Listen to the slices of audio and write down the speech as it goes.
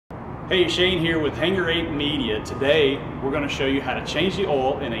Hey, Shane here with Hangar 8 Media. Today we're going to show you how to change the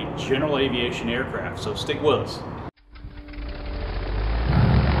oil in a general aviation aircraft, so stick with us.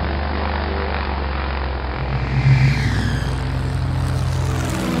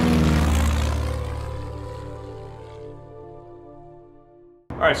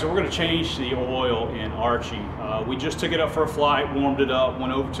 Alright, so we're going to change the oil in Archie. We just took it up for a flight, warmed it up,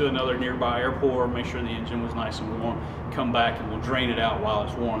 went over to another nearby airport, make sure the engine was nice and warm, come back and we'll drain it out while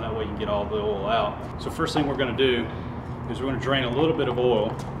it's warm, that way you can get all the oil out. So first thing we're going to do is we're going to drain a little bit of oil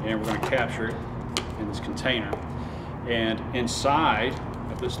and we're going to capture it in this container. And inside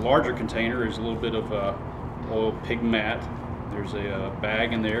of this larger container is a little bit of oil pigment. There's a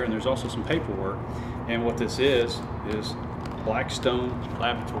bag in there and there's also some paperwork. And what this is Blackstone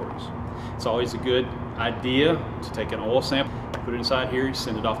Laboratories. It's always a good idea to take an oil sample, put it inside here, you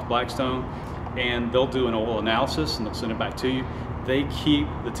send it off to Blackstone, and they'll do an oil analysis and they'll send it back to you. They keep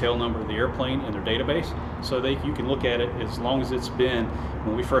the tail number of the airplane in their database, so you can look at it as long as it's been.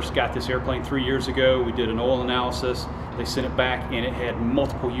 When we first got this airplane 3 years ago, we did an oil analysis, they sent it back, and it had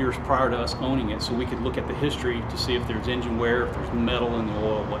multiple years prior to us owning it, so we could look at the history to see if there's engine wear, if there's metal in the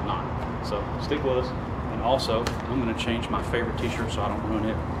oil, whatnot. So stick with us. And also, I'm going to change my favorite t-shirt so I don't ruin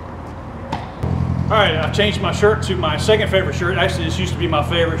it. Alright, I've changed my shirt to my second favorite shirt. Actually, this used to be my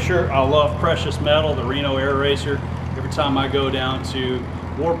favorite shirt. I love Precious Metal, the Reno Air Racer. Every time I go down to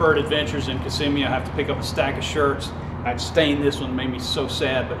Warbird Adventures in Kissimmee, I have to pick up a stack of shirts. I'd stained this one, made me so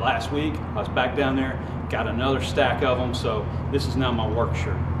sad, but last week I was back down there, got another stack of them, so this is now my work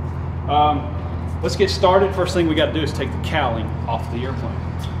shirt. Let's get started. First thing we got to do is take the cowling off the airplane.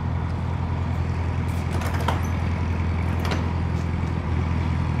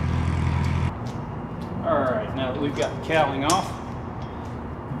 Alright, now that we've got the cowling off,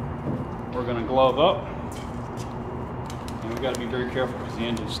 we're going to glove up. And we've got to be very careful because the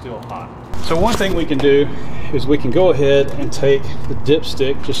engine's still hot. So one thing we can do is we can go ahead and take the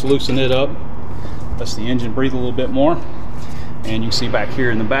dipstick, just loosen it up, lets the engine breathe a little bit more. And you can see back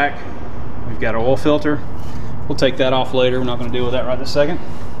here in the back, we've got our oil filter. We'll take that off later. We're not going to deal with that right this second.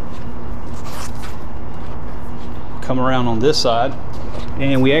 Come around on this side.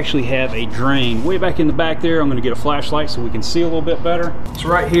 And we actually have a drain way back in the back there. I'm going to get a flashlight so we can see a little bit better. So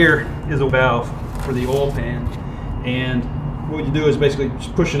right here is a valve for the oil pan, and what you do is basically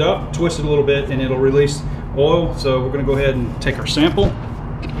just push it up, twist it a little bit, and it'll release oil. So we're going to go ahead and take our sample,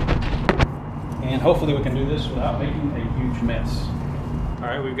 and hopefully we can do this without making a huge mess. All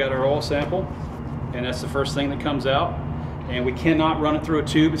right, we've got our oil sample, and that's the first thing that comes out, and we cannot run it through a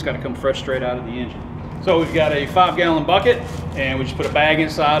tube. It's got to come fresh straight out of the engine. So we've got a 5-gallon bucket, and we just put a bag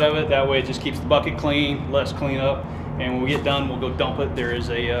inside of it. That way it just keeps the bucket clean, lets clean up. And when we get done, we'll go dump it. There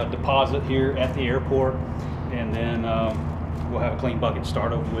is a deposit here at the airport, and then we'll have a clean bucket to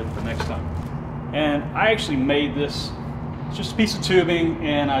start over with for next time. And I actually made this, it's just a piece of tubing,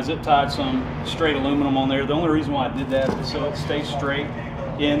 and I zip tied some straight aluminum on there. The only reason why I did that is so it stays straight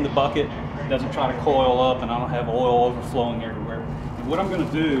in the bucket, doesn't try to coil up, and I don't have oil overflowing everywhere. And what I'm going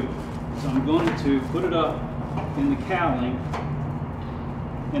to do, so I'm going to put it up in the cowling,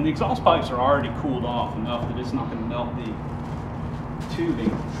 and the exhaust pipes are already cooled off enough that it's not going to melt the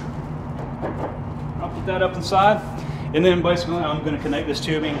tubing. I'll put that up inside, and then basically I'm going to connect this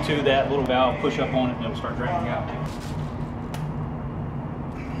tubing to that little valve, push up on it, and it'll start draining out.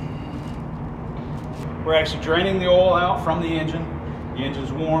 We're actually draining the oil out from the engine. The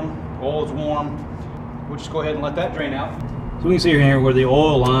engine's warm, oil is warm. We'll just go ahead and let that drain out. So we can see here where the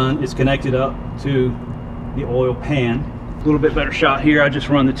oil line is connected up to the oil pan. A little bit better shot here. I just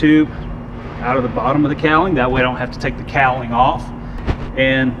run the tube out of the bottom of the cowling. That way I don't have to take the cowling off.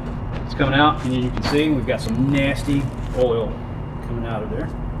 And it's coming out, and you can see we've got some nasty oil coming out of there.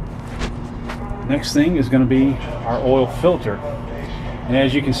 Next thing is going to be our oil filter. And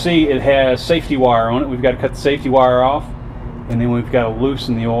as you can see, it has safety wire on it. We've got to cut the safety wire off, and then we've got to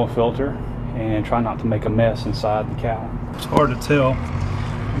loosen the oil filter and try not to make a mess inside the cowling. It's hard to tell.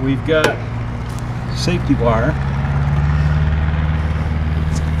 We've got safety wire.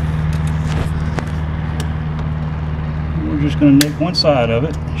 And we're just going to nick one side of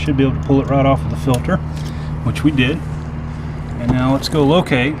it. Should be able to pull it right off of the filter, which we did. And now let's go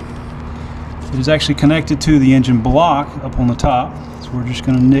locate. It is actually connected to the engine block up on the top. So we're just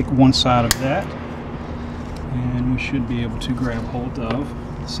going to nick one side of that. And we should be able to grab hold of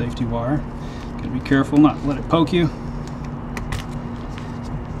the safety wire. Got to be careful not to let it poke you.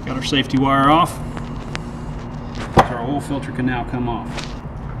 Got our safety wire off, so our oil filter can now come off.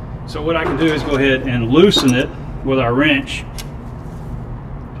 So what I can do is go ahead and loosen it with our wrench.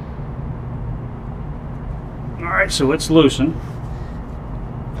 Alright, so it's loosen.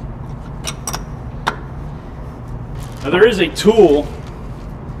 Now there is a tool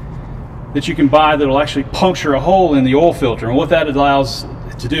that you can buy that will actually puncture a hole in the oil filter, and what that allows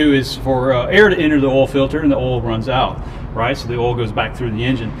to do is for air to enter the oil filter and the oil runs out, right? So the oil goes back through the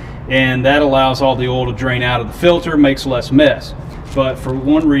engine, and that allows all the oil to drain out of the filter, makes less mess. But for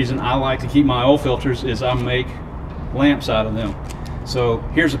one reason I like to keep my oil filters is I make lamps out of them. So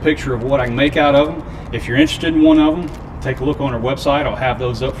here's a picture of what I can make out of them. If you're interested in one of them, take a look on our website. I'll have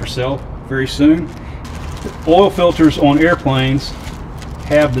those up for sale very soon. Oil filters on airplanes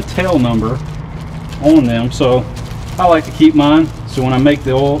have the tail number on them, so I like to keep mine. So when I make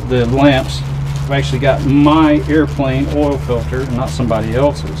the lamps, I've actually got my airplane oil filter, not somebody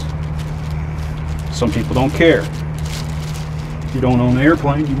else's. Some people don't care. If you don't own an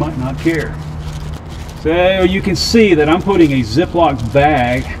airplane, you might not care. So you can see that I'm putting a Ziploc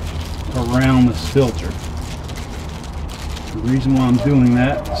bag around this filter. The reason why I'm doing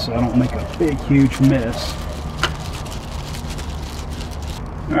that is so I don't make a big, huge mess.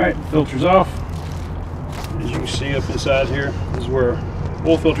 Alright, filter's off. As you can see up inside here, this is where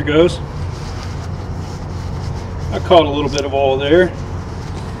oil filter goes. I caught a little bit of oil there,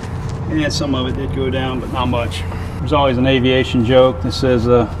 and some of it did go down, but not much. There's always an aviation joke that says,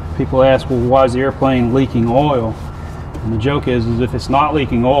 people ask, well, why is the airplane leaking oil? And the joke is if it's not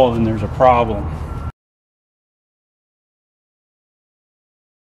leaking oil, then there's a problem.